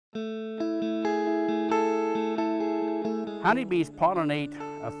Honeybees pollinate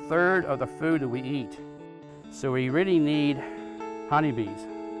a third of the food that we eat, so we really need honeybees.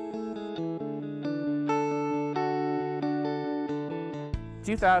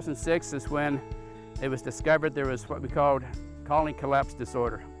 2006 is when it was discovered there was what we called colony collapse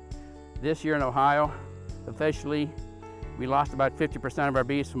disorder. This year in Ohio, officially, we lost about 50% of our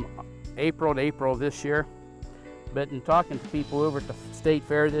bees from April to April this year. But in talking to people over at the state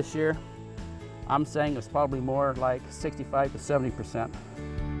fair this year, I'm saying it's probably more like 65 to 70%.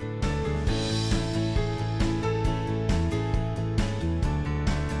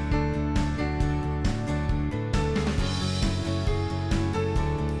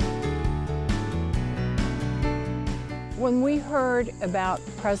 When we heard about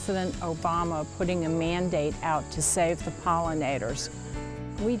President Obama putting a mandate out to save the pollinators,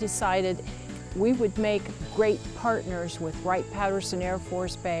 we decided we would make great partners with Wright-Patterson Air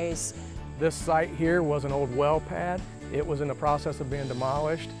Force Base. This site here was an old well pad. It was in the process of being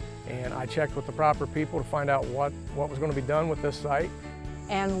demolished, and I checked with the proper people to find out what was going to be done with this site.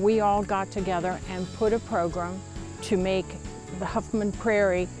 And we all got together and put a program to make the Huffman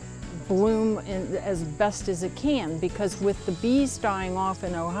Prairie bloom as best as it can, because with the bees dying off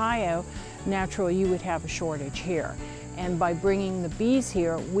in Ohio, naturally you would have a shortage here. And by bringing the bees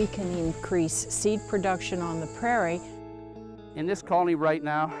here, we can increase seed production on the prairie. In this colony right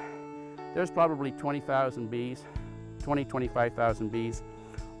now, there's probably 20,000 bees, 25,000 bees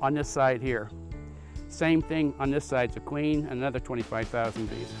on this side here. Same thing on this side's a queen, another 25,000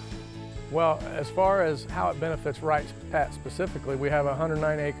 bees. Well, as far as how it benefits Wright-Patt specifically, we have a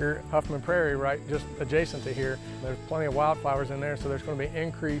 109-acre Huffman Prairie right just adjacent to here. There's plenty of wildflowers in there, so there's going to be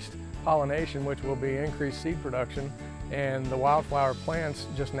increased pollination, which will be increased seed production, and the wildflower plants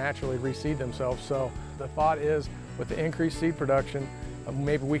just naturally reseed themselves. So the thought is, with the increased seed production,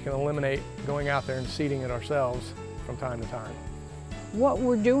 maybe we can eliminate going out there and seeding it ourselves from time to time. What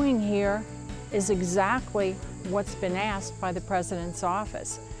we're doing here is exactly what's been asked by the President's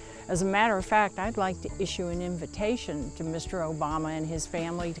office. As a matter of fact, I'd like to issue an invitation to Mr. Obama and his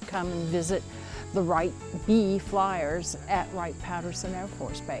family to come and visit the Wright-Bee flyers at Wright-Patterson Air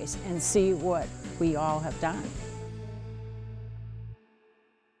Force Base and see what we all have done.